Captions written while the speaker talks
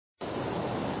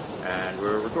And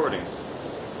we're recording. I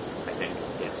think.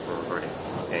 Yes, we're recording.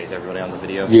 Okay, is everybody on the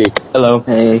video? Yeah. Hello.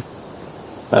 Hey.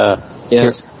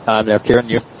 Yes. I'm there, Kieran,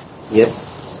 you? Yep.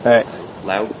 Alright.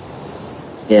 Loud?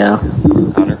 Yeah.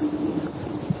 Connor?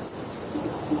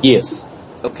 Yes.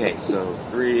 Okay, so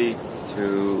 3,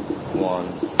 2, 1,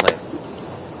 play.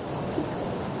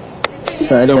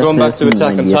 So we're going back to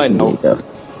Attack on Titan now.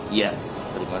 Yeah,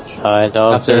 pretty much. I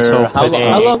know. After, how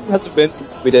long has it been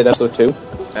since we did episode 2?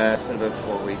 It's been about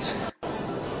 4 weeks.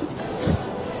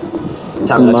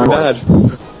 Time bad.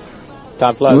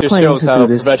 Time flies. Just shows how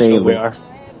professional we are.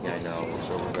 Yeah, I know, we're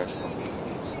so professional.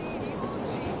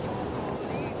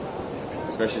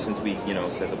 Especially since we,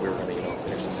 said that we were going to,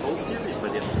 finish this whole series by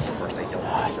the end of the summer. I don't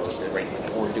think so. We're right now.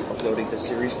 We're uploading this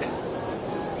series.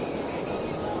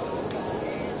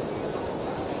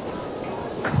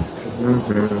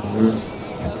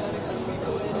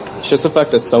 It's just the fact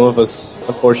that some of us,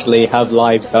 unfortunately, have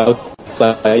lives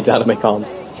outside anime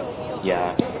cons.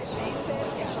 Yeah.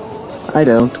 I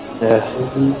don't.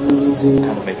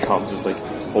 Anime cons is like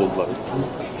its whole life.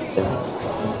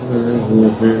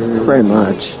 Pretty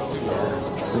much.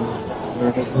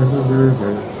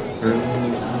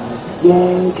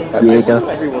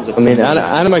 I mean,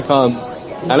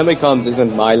 anime cons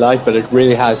isn't my life, but it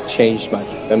really has changed my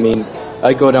life. I mean,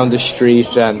 I go down the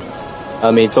street and,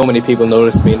 so many people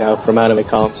notice me now from anime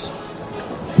cons.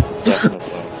 Definitely.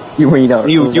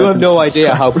 You have no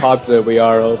idea how popular we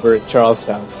are over in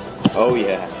Charlestown. Oh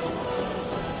yeah.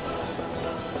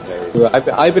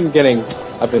 I've been in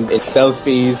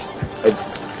selfies.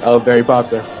 Very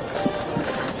popular.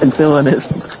 And Dylan is.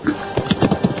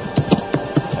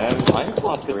 I'm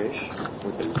popular-ish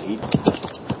with the lead.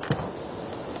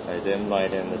 I dim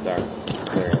light in the dark.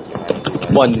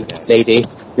 One lady.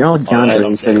 You're all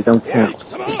genres, so you don't count.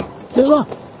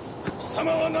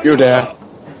 You're there.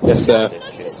 Yes,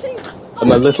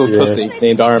 I'm a little pussy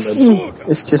named Armin.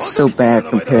 It's just so bad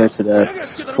compared to the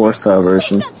 4-star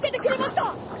version.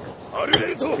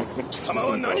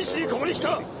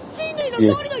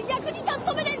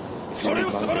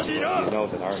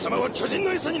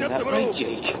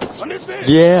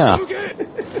 Yeah.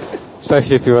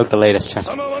 Especially if you wrote the latest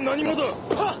chapter.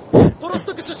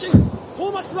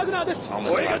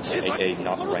 aka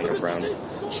not Ryder Brown.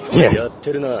 Yeah.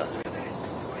 The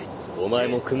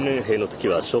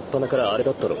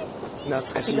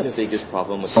biggest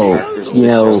problem with characters they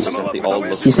all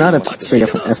look he's not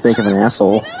as big of an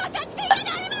asshole.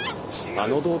 Yeah,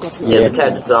 the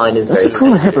character design is very... That's the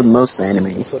problem I have with most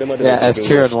anime. Yeah, as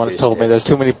Kieran once told me, there's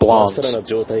too many blondes. It's not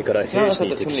that there's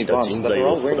too many blondes, they're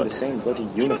all wearing the same bloody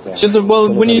uniform. Just, well,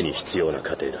 when you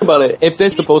think about it, if they're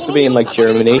supposed to be in, like,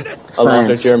 Germany, a lot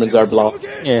of Germans are blonde.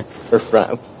 Yeah. Or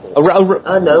France.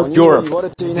 no. Europe.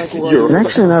 And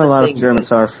actually not a lot of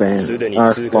Germans are blonde.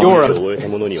 Europe.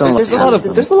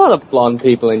 There's a lot of blonde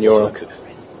people in Europe.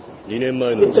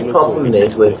 The problem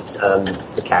is with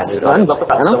the characters. I don't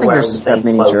think there's that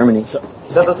many in Germany. Is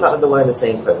that the fact that they're wearing the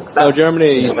same clothes? No,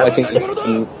 Germany, I think, is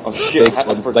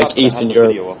like Eastern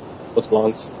Europe. What's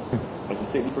blondes? I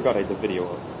completely forgot I had the video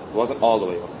up. It wasn't all the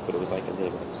way up, but it was like a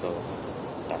little bit, so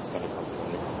that's gonna come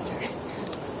from the commentary.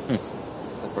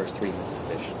 The first 3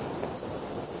 minutes-ish.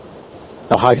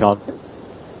 Oh, hi, Sean.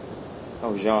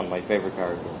 Oh, Jean, my favorite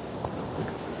character.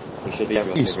 He should be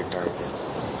everyone's favorite character.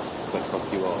 But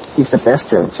fuck you all. He's the best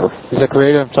character. He's the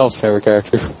creator himself's favorite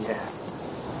character. Yeah.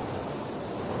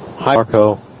 Hi,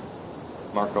 Marco.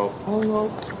 Marco.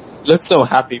 Looks so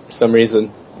happy for some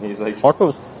reason. And he's like,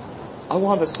 Marco. I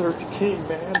want to serve the king,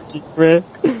 man.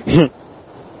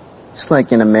 It's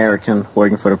like an American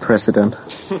working for the president.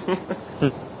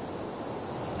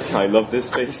 I love this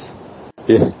face.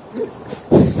 Yeah.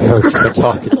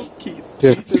 Talking.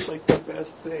 Keith is like the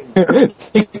best thing.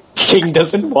 King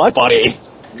doesn't want body.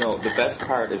 No, the best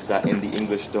part is that in the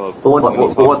English dub... But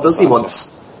what does he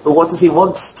want? But what does he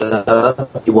want?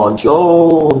 He wants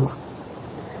your...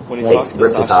 When he talks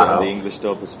to Sasha in the English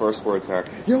dub, his first words are,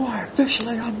 "You are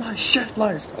officially on my shit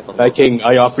list." King,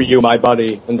 I offer you my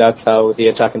body, and that's how the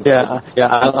attack and I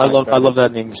love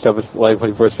that in English dub. When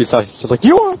he first speaks, Sasha, just like,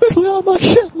 "You are officially on my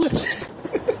shit list."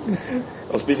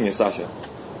 Oh, speaking of Sasha,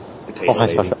 Potato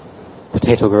lady. Sasha.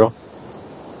 Potato girl.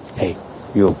 Hey,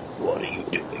 you. What are you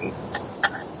doing?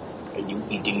 Are you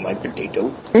eating my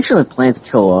potato? He actually planned to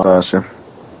kill Sasha.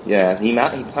 Yeah, he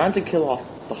planned to kill off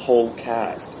the whole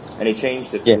cast, and he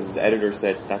changed it because his editor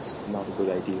said that's not a good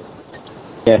idea.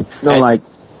 Yeah. No, like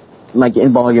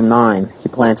in Volume 9, he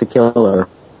planned to kill her.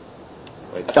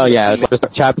 Wait, oh yeah, it was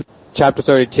chapter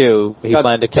 32. He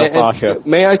planned to kill Sasha.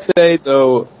 May I say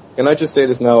though? Can I just say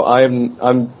this now?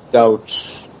 I'm doubt.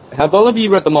 Have all of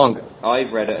you read the manga?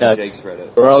 I've read it and Jake's read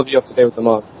it. Are all of you up to date with the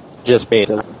manga? Just me.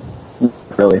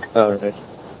 Really. Alright.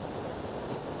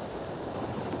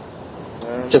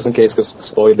 Just in case, because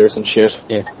spoilers and shit.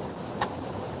 Yeah.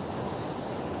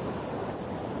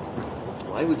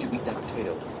 Why would you eat that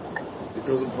potato?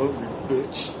 Because I'm hungry,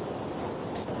 bitch.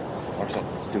 Or some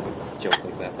stupid joke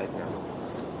like that, like,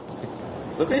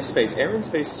 no. Look at his face. Aaron's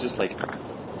face is just like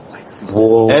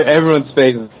Whoa. Everyone's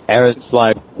face. Aaron's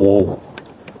like, whoa.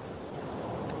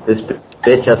 This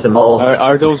bitch has a mole.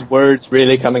 Are those words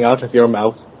really coming out of your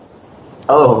mouth?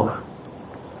 Oh.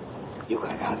 you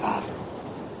can have that.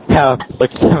 Yeah,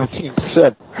 like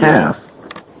 17%. Yeah.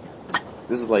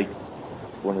 This is like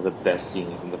one of the best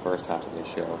scenes in the first half of this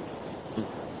show.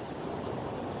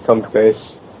 Come face.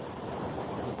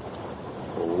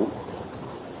 Oh.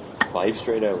 5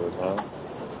 straight hours, huh?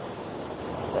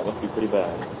 That must be pretty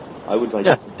bad. I would like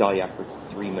die after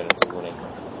 3 minutes of running.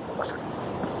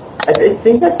 I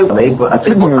think that's funny, but I It think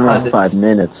took me what around kind of, 5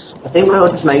 minutes. I think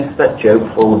what just makes that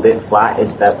joke fall a bit flat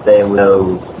is that there were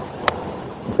no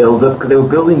build up, because they were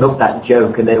building up that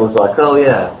joke and then it was like, oh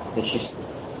yeah, and she's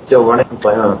still running. It's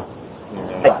like, oh,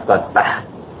 Yeah. that's bad.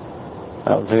 I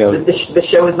don't think that was... The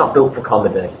show is not built for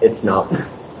comedy. It's not.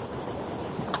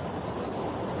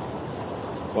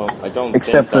 Well, I don't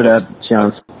Except think for that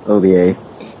John's OVA.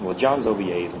 Well, John's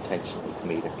OVA is intentionally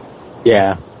comedic.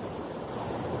 Yeah.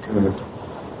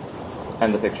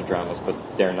 And the picture dramas, but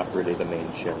they're not really the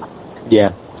main show.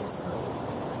 Yeah.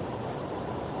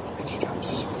 The picture dramas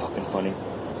are so fucking funny.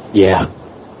 Yeah.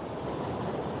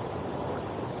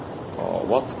 Oh,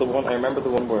 what's the one? I remember the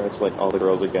one where it's like all the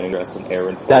girls are getting dressed and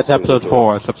Aaron falls That's through the episode door.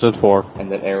 4. It's episode 4.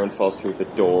 And then Aaron falls through the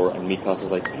door and Mikasa is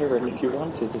like, Aaron, if you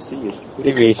wanted to see it, you could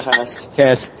English. have passed.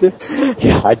 Yes.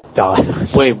 Yeah, I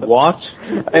died. Wait, what?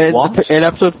 In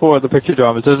episode 4 of the picture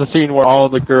dramas, there's a scene where all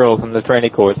the girls in the training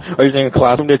course are using a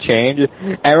classroom to change.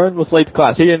 Aaron was late to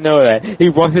class. He didn't know that. He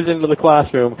rushes into the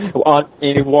classroom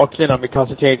and he walks in on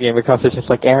Mikasa changing and Mikasa's just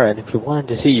like, Aaron, if you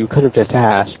wanted to see, you could have just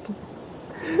asked.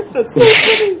 That's so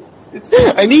funny.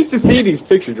 I need to see these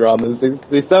picture dramas.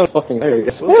 They sound fucking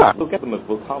hilarious. We'll get them.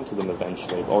 We'll come to them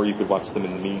eventually, or you could watch them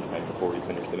in the meantime before you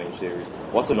finish the main series.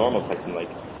 What's a normal Titan like?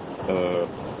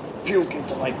 Puke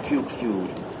into my puke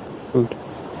food.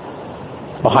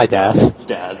 Oh, hi, Dad.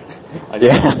 Daz. I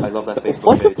love that Facebook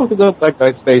What the page. fuck is up that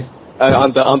guy's face?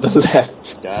 On the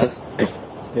left. Daz.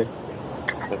 Yeah.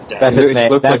 That's Daz. That's it.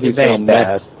 looks That's like his he's got name,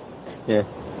 meth. Dad. Yeah.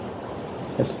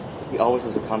 He always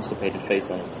has a constipated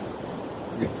face on him.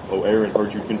 Oh, Aaron,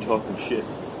 heard you been talking shit.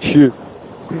 Shoot.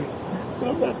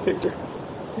 Love that picture.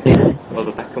 Well,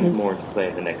 that comes more into play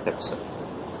in the next episode.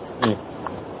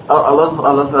 Oh, I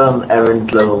love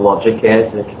Aaron's little logic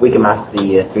here. If we can master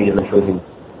the three-dimensional thing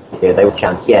here, they would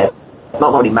chance, yeah.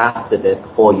 Not already mastered it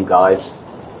before you guys.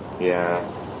 Yeah.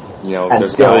 You know, And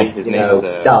there's a still, guy, his name is,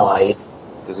 died.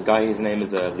 there's a guy, his name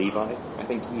is, Levi. I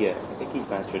think he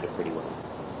mastered it pretty well.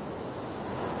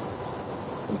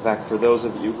 In fact, for those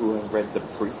of you who have read the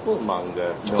prequel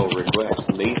manga, No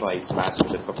Regrets, Levi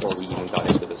mastered it before he even got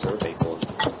into the survey course.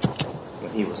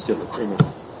 When he was still a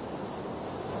criminal.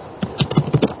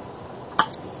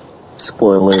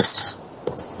 Spoilers.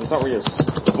 It's not really a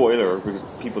spoiler because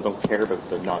people don't care about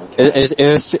the non-canon.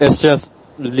 It's just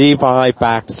Levi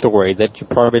backstory that you're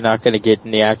probably not going to get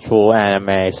in the actual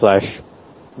anime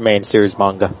 / main series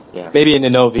manga. Yeah. Maybe in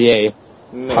an OVA.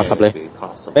 Possibly.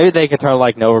 Maybe they could turn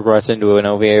like No Regrets into an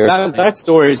OVA or something. That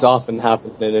stories often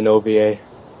happen in an OVA.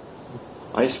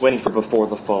 I'm just waiting for Before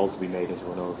the Fall to be made into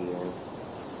an OVA.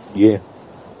 Yeah.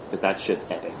 Because that shit's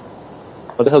epic.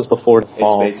 What the hell's Before the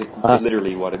Fall? It's basically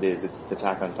literally what it is. It's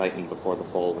Attack on Titan Before the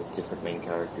Fall with different main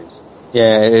characters.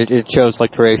 Yeah, it shows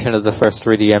like creation of the first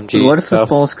 3D MG What if the stuff.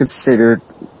 Fall's considered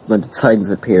when the Titans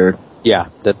appeared? Yeah,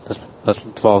 that's what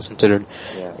the Fall's considered.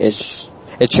 Yeah.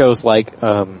 It shows like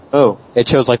it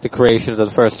shows like the creation of the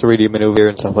first 3D maneuver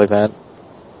and stuff like that.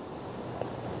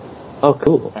 Oh,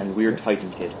 cool. And Weird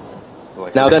Titan Kid.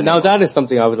 Now that is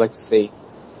something I would like to see.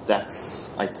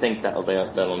 I think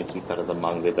they'll only keep that as a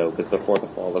manga though, because Before the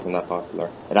Fall isn't that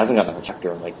popular. It hasn't got another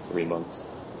chapter in like 3 months.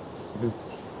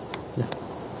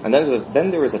 And then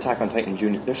there was Attack on Titan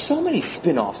Junior. There's so many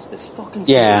spin-offs of this fucking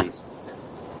series.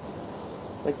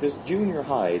 Like there's Junior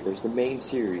High, there's the main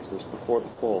series, there's Before the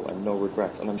Fall, and No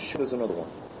Regrets, and I'm sure there's another one.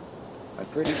 I'm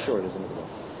pretty sure there's another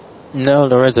one. No,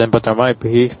 there isn't, but there might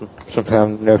be sometime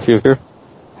in the near future.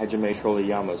 Hajime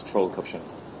Trolleyama's Troll Cushion.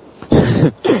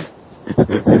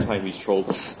 Every time he's trolled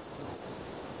us.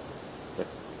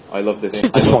 I love this.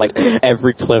 Just like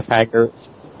every cliffhanger.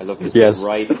 I love this Yes.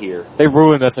 right here. They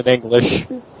ruined us in English.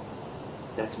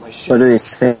 That's my shit. What are they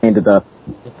saying to the...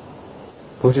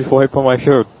 Put your wipe on my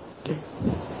shirt.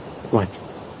 Come on.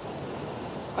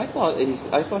 I thought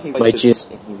thought he Wait, liked jeez.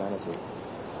 his humanity.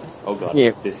 Oh god,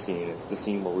 Yeah. this scene is the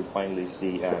scene where we finally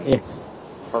see Yeah.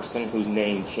 person whose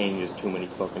name changes too many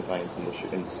fucking times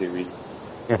in the series.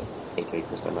 Yeah. A.K.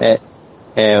 Crystal Lance.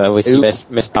 We see Who?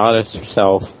 Miss Alice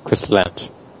herself, Crystal Lance.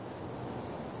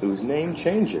 Whose name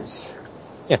changes.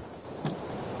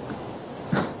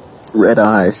 Red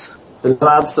eyes. So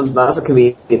that's a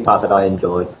comedic part that I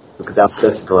enjoyed, because that's so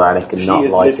sporadic and She not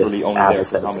is like literally it only there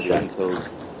as for a comedy show. until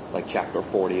like chapter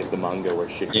 40 of the manga where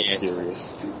shit gets Yeah.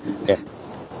 serious. Yeah.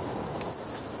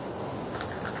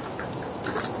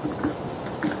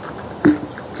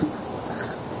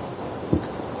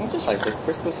 I just like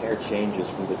Crystal's hair changes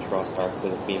from the Trust arc to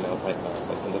the female Titan arc.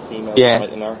 Like from the female Yeah.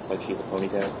 Titan arc, like she's a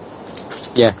ponytail.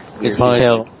 Yeah, Here it's she's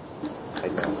ponytail,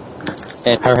 like that.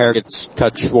 and her hair gets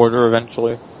cut shorter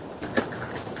eventually.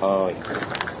 Oh, yeah.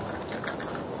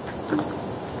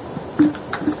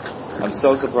 I'm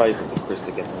so surprised that the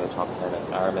Krista gets in the top 10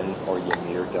 and Armin or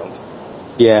Ymir don't.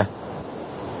 Yeah.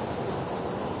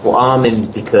 Well,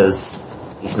 Armin, because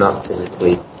he's not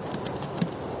physically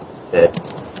fit.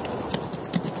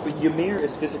 But Ymir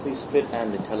is physically fit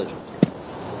and intelligent.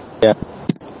 Yeah.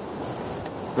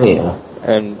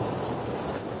 And,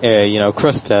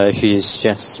 Krista, she's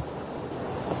just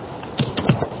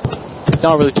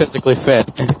not really physically fit.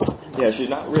 Yeah, she's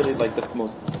not really like the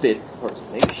most fit person.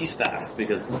 Maybe she's fast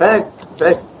because Fair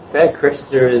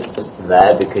Krista is just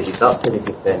there because she's not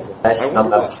physically fit. She's not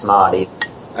that smart either.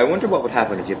 I wonder what would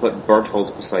happen if you put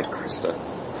Berthold beside Krista.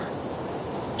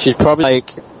 She's probably like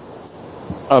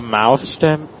a mouse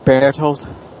to Bertolt.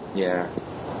 Yeah.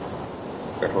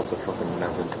 Berthold's a fucking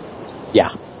mountain. Yeah.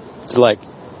 It's like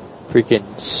freaking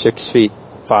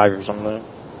 6'5" or something.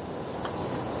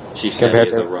 She's Compared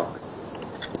steady as to- a rock.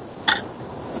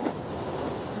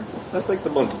 That's like the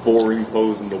most boring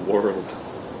pose in the world.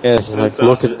 Yeah, it's like,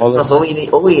 look at all this. Plus, all you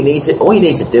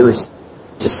need to do is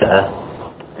just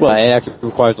Well, it actually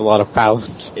requires a lot of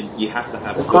balance. You have to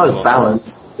have requires good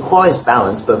balance. Requires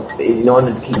balance, but in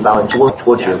order to keep balance, you work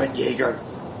towards Damn you. it, Jaeger.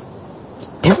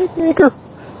 Damn it, Jaeger!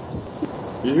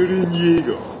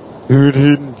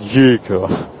 Eren Jaeger.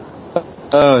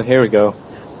 Oh, here we go.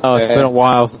 Oh, it's been a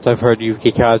while since I've heard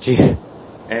Yuki Kaji.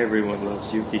 Everyone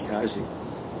loves Yuki Kaji.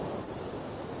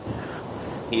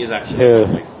 He is actually one of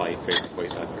my 5 favorite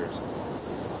voice actors.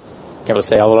 Can't really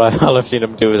say all I've seen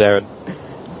him do is Aaron.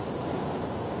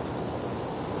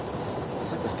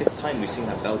 It's like the 5th time we've seen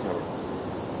that bell tower.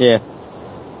 Yeah.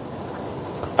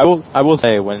 I will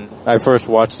say, when I first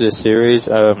watched this series,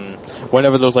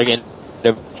 whenever those like in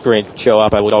the screen show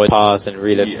up, I would always pause and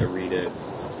read it. Yeah, read it.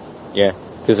 Yeah.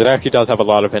 Because it actually does have a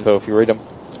lot of info if you read them.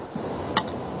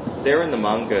 They're in the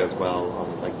manga as well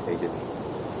on like pages.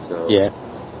 So Yeah.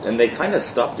 And they kind of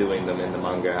stopped doing them in the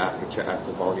manga after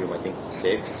volume, I think,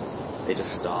 6. They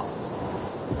just stopped.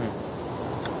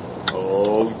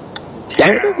 Oh,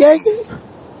 damn!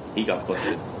 He got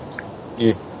busted.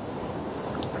 Yeah.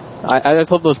 I just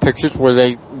love those pictures where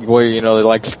they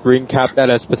like screen cap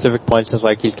that at specific points as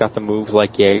like he's got the moves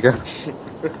like Jaeger.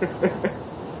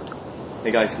 Hey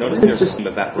guys, notice there's some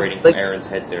evaporating from Aaron's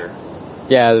head there.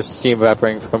 Yeah, there's steam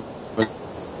evaporating from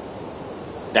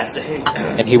That's a hint.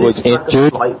 and he was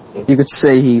injured. You could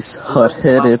say he's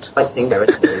hot-headed. I think that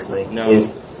irritates me. No, is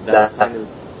that's that, kind of...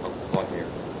 Oh, on here.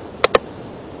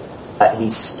 that he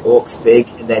stalks big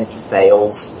and then he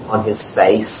fails on his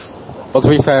face. Well, to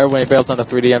be fair, when he fails on the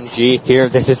 3DMG, here,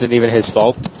 this isn't even his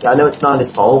fault. I know it's not his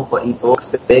fault, but he talks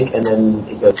big and then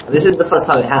he goes, this isn't the first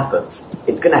time it happens.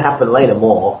 It's gonna happen later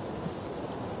more.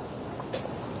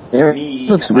 It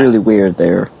looks really weird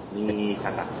there.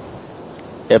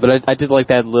 Yeah, but I did like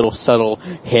that little subtle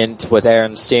hint with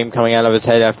Aaron's steam coming out of his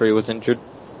head after he was injured.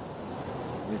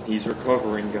 He's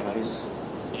recovering, guys.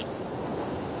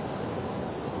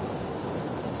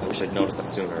 I wish I'd noticed that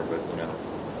sooner, but you know.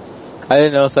 I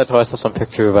didn't notice that until I saw some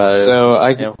picture about it. So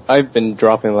know. I've been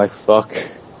dropping like fuck.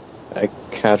 I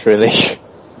can't really.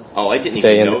 Oh, I didn't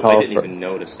Stay even in know. the I didn't hall even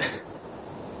notice.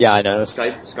 Yeah, I noticed.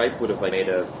 Skype would have like made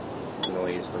a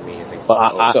noise for me. I think.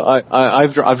 But So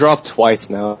I've dropped twice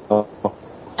now.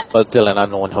 But Dylan, I'm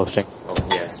the one hosting. Oh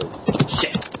yeah. So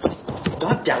shit.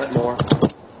 God damn it, more.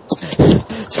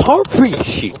 Sorry,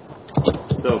 shit.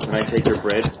 So can I take your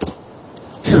bread?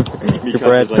 Your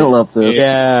bread. Like, I love this.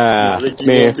 Yeah. He's like, you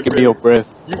Man, want the give me your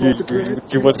breath. You want the bread?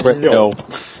 You want bread? No.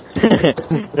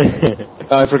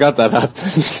 Oh, I forgot that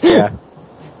happened. Yeah.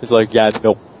 It's like, yeah,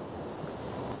 no.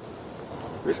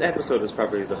 This episode is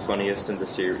probably the funniest in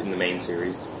the main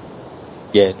series.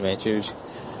 Yeah, man, cheers.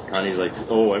 Connie's like,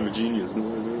 oh, I'm a genius.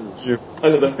 I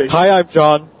love that face. Hi, I'm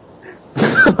John.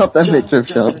 That picture of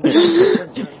Sean.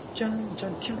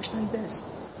 John, Cure's my best.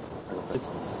 I love that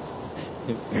song.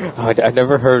 I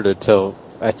never heard it till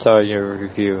I saw your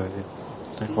review.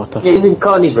 Like, what the Yeah, even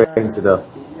Connie brings it up.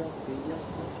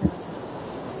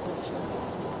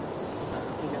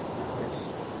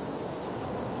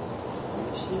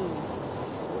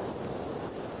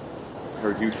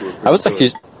 Heard you two are I was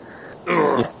pretty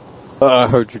actually... I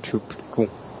heard you too. Pretty cool.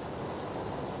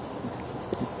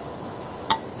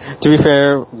 To be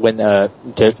fair, when, to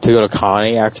go to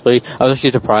Connie, actually, I was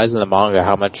actually surprised in the manga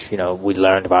how much, we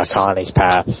learned about Connie's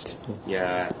past.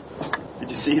 Yeah. Did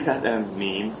you see that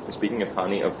meme? Speaking of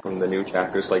Connie, from the new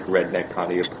chapters, like Redneck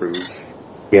Connie approves.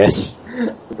 Yes.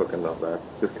 I fucking love that.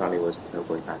 Because Connie was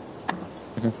totally happy.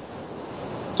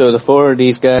 So the four of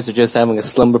these guys are just having a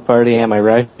slumber party, am I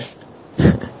right?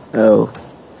 Oh,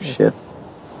 shit.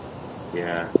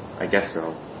 Yeah, I guess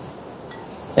so.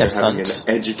 They're having an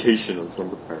educational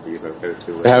slumber party about how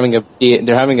to...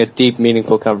 They're having a deep,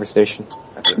 meaningful conversation.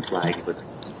 That's a flag, but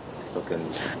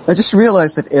fucking... I just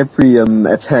realized that every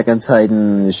Attack on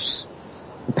Titan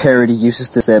parody uses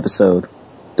this episode.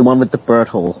 The one with the bird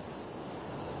hole.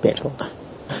 Bertolt.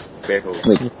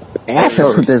 Like, that's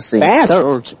what this thing.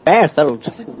 Bertolt. That's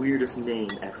the weirdest name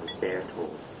ever,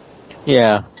 Bertolt.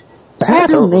 Yeah.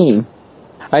 That's a name.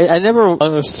 I never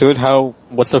understood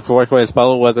what's the correct way to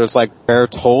spell it, whether it's like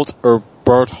Bertolt or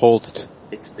Bertholdt.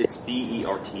 It's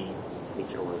B-E-R-T-H-O-L-T.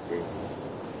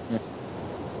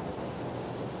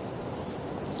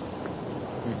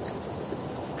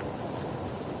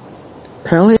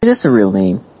 Apparently it is a real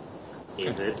name.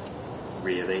 Is it?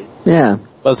 Really? Yeah.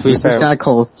 Well, to be There's this fair, guy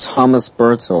called Thomas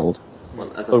Berthold.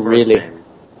 Well, as a Oh, first really? name.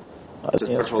 His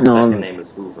yeah. Bertolt's No, second name is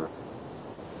Hoover.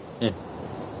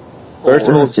 This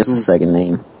is just a second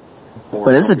name.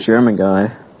 But it's a German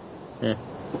guy. but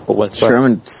what's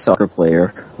German soccer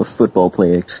player. Or football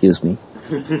player, excuse me.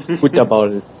 What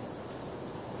about it?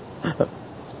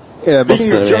 Yeah,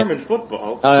 Speaking of German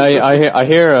football... I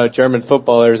hear German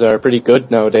footballers are pretty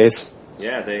good nowadays.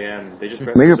 Yeah, they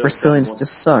just... Maybe Brazilians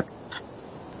just suck.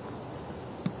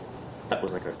 That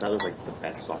was like the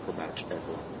best soccer match ever.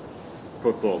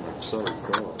 Football match, sorry,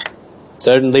 God.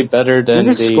 Certainly better than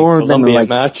They the scored them in Colombia like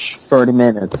match. 30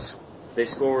 minutes. They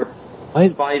scored I-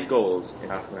 5 goals in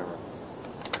half an hour.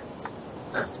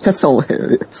 That's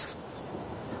hilarious.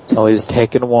 always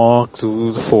taking a walk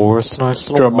through the forest, nice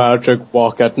little walk. Dramatic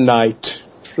walk at night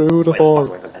through the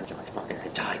forest.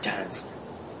 Titans.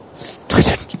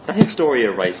 That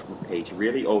Historia Rice page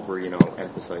really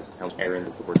emphasizes how Eren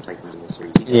is the word Titans in the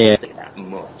series. He Yeah. doesn't say that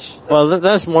much. Well,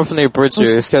 that's more from the abridged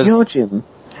series, because Gyojin.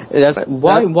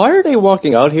 Why are they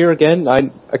walking out here again? I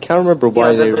can't remember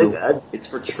why they were. It's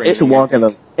for training. To walk in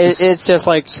a... it's just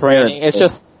like training. It's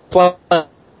just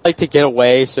like to get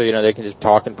away, so they can just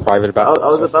talk in private about. I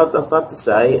was about to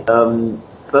say,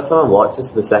 first time I watched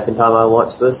this, the second time I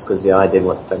watched this, because I did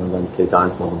watch the second one 2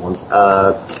 times more than once.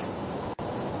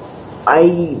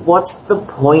 What's the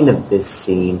point of this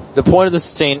scene? The point of the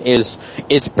scene is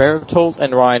it's Bertolt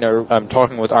and Reiner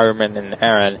talking with Iron Man and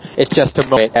Eren. It's just to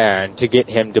motivate Eren to get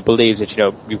him to believe that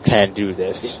you can do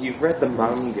this. If you've read the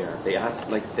manga, they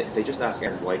just ask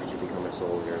Eren, why did you become a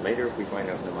soldier? Later, if we find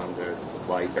out in the manga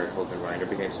why Bertolt and Reiner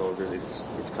became soldiers,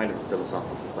 it's kind of a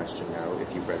philosophical question now.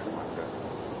 If you've read the manga.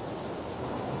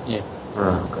 Yeah.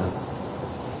 Oh, okay.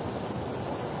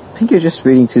 I think you're just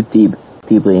reading too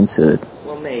deeply into it.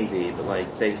 Well, maybe,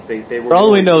 but they were. For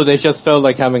all we know, they just felt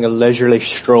like having a leisurely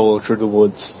stroll through the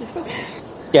woods.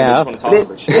 Yeah.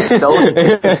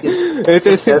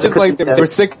 It's just like they're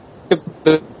sick of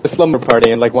the slumber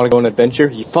party and want to go on an adventure.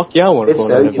 Fuck yeah, I want to go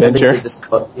on an adventure.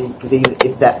 Because even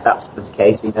if that's the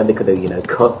case, they could have,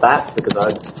 cut that, because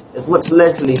as much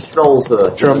leisurely strolls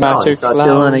are Dramatic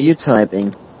Dylan, are you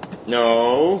typing?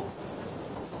 No.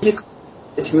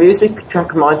 This music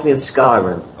track reminds me of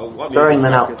Skyrim. Oh, what Throwing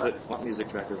music that track out. is it? What music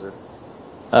track is it?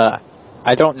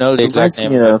 I don't know the exact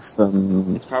name. Reminds me of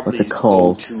of, It's probably what's it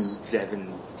called?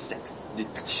 0276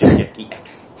 Shigeki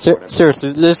X. it.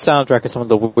 Seriously, this soundtrack is some of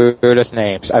the weirdest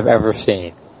names I've ever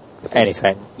seen.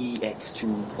 Anything.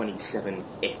 EX227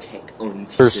 Attack on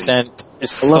Percent. I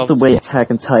love the way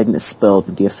Attack on Titan is spelled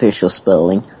with the official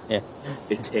spelling.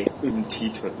 Attack on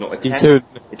Titan. No, Attack. Titan.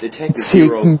 It's Attack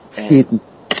 0 Titan.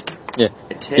 Yeah.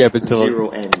 Attack Yeah, but Dylan- 0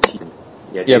 and Titan.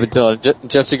 Yeah, but Dylan,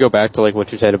 just to go back to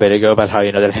what you said a bit ago about how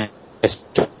that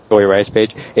Story Rice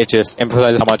page, it just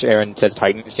emphasizes how much Eren says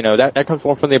Titans. That comes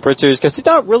more from the abridged series, because he's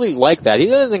not really like that. He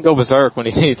doesn't go berserk when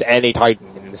he sees any Titan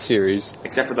in the series.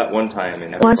 Except for that one time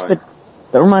in That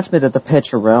reminds me that the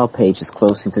Petrorel page is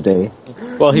closing today.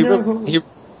 Well, he really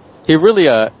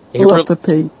Love the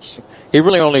page. he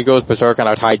really only goes berserk on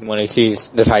a Titan when he sees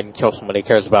the Titan kill someone he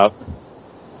cares about.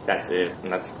 That's it.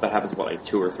 And that happens,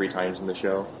 2 or 3 times in the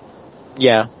show?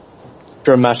 Yeah.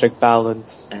 dramatic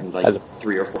balance. And like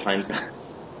 3 or 4 times.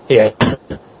 Yeah.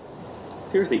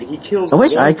 Seriously, he kills. I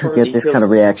wish one I could person, get this kind of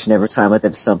reaction every time I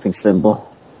did something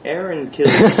simple. Aaron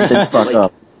kills. Then fuck like,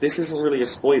 up. This isn't really a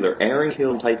spoiler. Aaron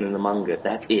killed Titan in the manga.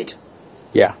 That's it.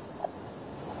 Yeah.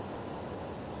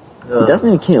 He doesn't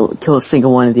even kill a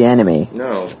single one in the anime.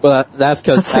 No. Well, that's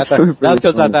because That's actually really at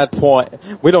funny. that point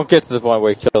we don't get to the point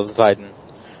where he kills Titan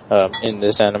in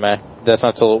this anime. That's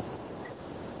not till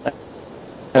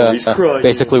He's crying.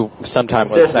 basically sometime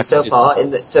So, with so far in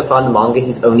the manga,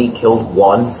 he's only killed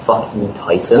one fucking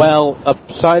Titan. Well,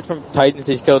 aside from Titans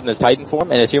he's killed in his Titan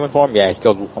form, in his human form, yeah, he's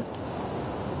killed one.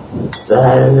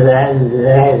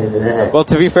 Well,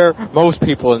 to be fair, most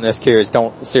people in this series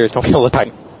don't kill a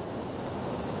Titan.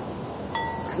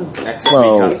 Except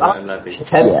Well, Mikasa and Levi.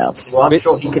 Yeah. Well, I'm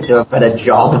sure he could do a better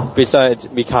job. Besides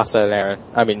Mikasa and Aaron.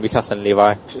 I mean, Mikasa and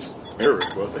Levi. Just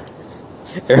Eric, wasn't it?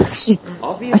 I can't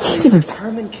Obviously, even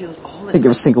Armin kills all the think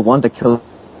of a time. single one to kill.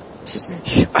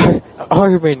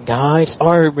 Armin, guys,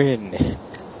 Armin.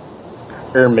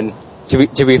 Ermin.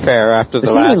 To be fair, after the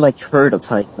There's last even like heard of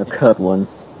Titan or cut one.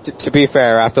 to be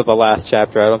fair, after the last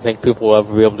chapter, I don't think people will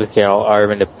ever be able to call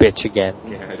Armin a bitch again.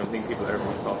 Yeah, I don't think people ever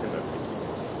want to talk about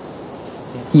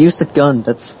it. He used a gun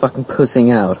that's fucking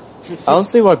pussing out. I don't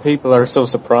see why people are so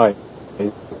surprised.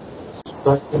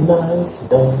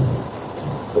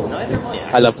 Neither am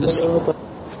I. I love this.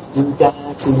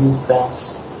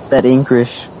 That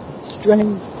English.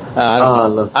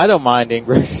 I don't mind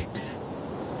English.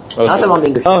 I don't want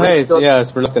English. Oh hey, yeah,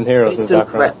 it's Reluctant Heroes in It's the still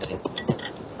background. correct.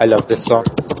 I love this song.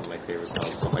 My favorite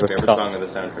song. My favorite song of the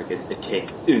soundtrack is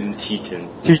Attack in Titan.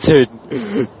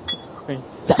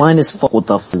 Mine is full of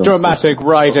fluff. Dramatic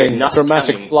riding, Okay, not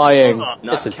dramatic counting. flying,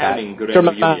 Not counting Gurren Yuya.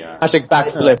 dramatic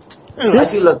backflip. I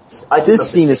do love This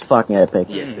scene is fucking epic.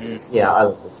 Yes, it is. Yeah, I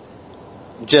love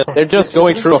this. They're just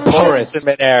going through a forest. in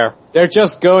midair. They're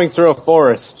just going through a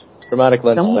forest. Dramatic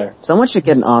lens flare. Someone should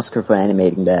get an Oscar for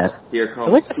animating that. Here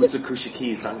comes What?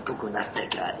 Utsukushiki Sankoku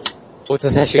Nasekai. What's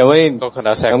this actually? Going,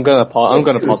 I'm gonna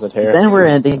pause it here. Then we're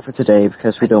ending for today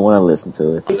because we don't want to listen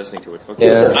to it. I'm listening to it. Fuck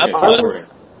Yeah. it. I'm recording.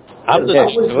 I'm I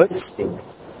listening was to it. listening.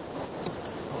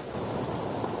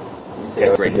 It's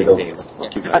a great big theme.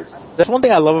 Fuck you guys. That's one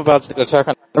thing I love about Attack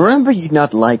on. I remember you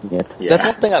not liking it. Yeah. That's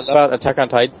one thing I love about Attack on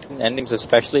Titan endings,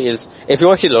 especially, is if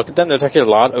you actually look at them, there's actually a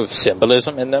lot of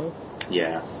symbolism in them.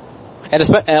 Yeah. And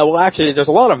well, actually, there's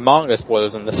a lot of manga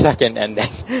spoilers in the second ending,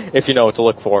 if you know what to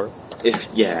look for. If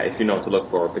you know what to look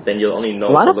for, but then you'll only know A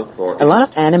lot what to of look for. a lot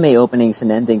of anime openings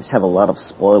and endings have a lot of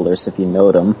spoilers if you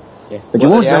know them. Yeah. But you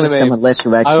Well, won't the notice anime- them unless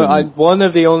you actually. one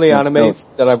of the only Yeah, animes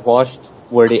that I've watched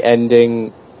where the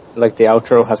ending, like the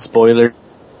outro, has spoilers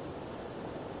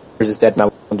is Dead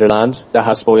Man Wonderland. That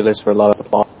has spoilers for a lot of the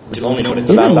plot. You'll only know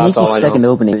Even that's Niki's all I know. second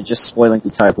opening is just spoiling the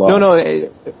entire plot. No,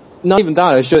 not even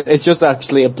that. It's just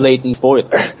actually a blatant spoiler.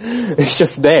 It's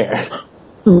just there.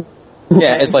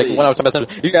 Yeah, it's like when I was talking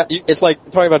about it's like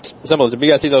talking about symbolism.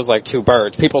 You guys see those like two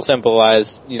birds. People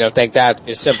symbolize, think that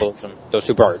is symbolism. Those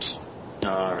two birds.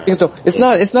 Alright. So it's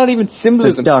not even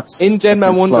symbolism. The ducks In Dead Man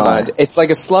can Wonderland, fly. it's like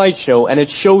a slideshow and it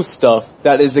shows stuff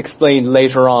that is explained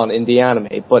later on in the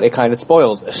anime, but it kind of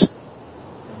spoils it.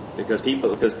 Because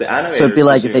the anime. So it'd be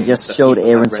like if they just showed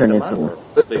Aaron turn into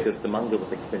because the manga was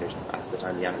like finished at the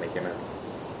time the anime came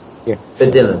out. But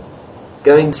Dylan,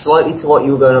 going slightly to what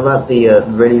you were going about, the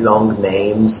really long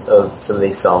names of some of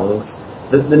these songs,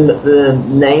 the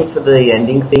name for the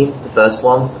ending theme, the first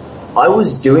one, I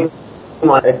was doing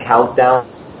like a countdown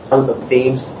of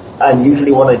themes, and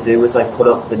usually what I do is I put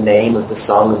up the name of the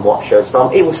song and what show it's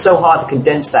from. It was so hard to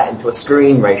condense that into a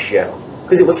screen ratio,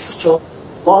 because it was such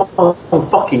a long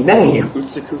fucking name.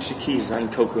 Utsukushiki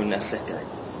Zankoku Nasekai.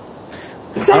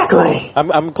 Exactly!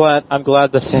 I'm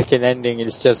glad the second ending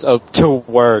is just 2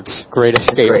 words. Great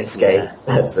escape. Great escape.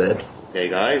 That's it. Okay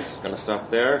guys, gonna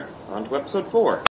stop there. On to episode 4.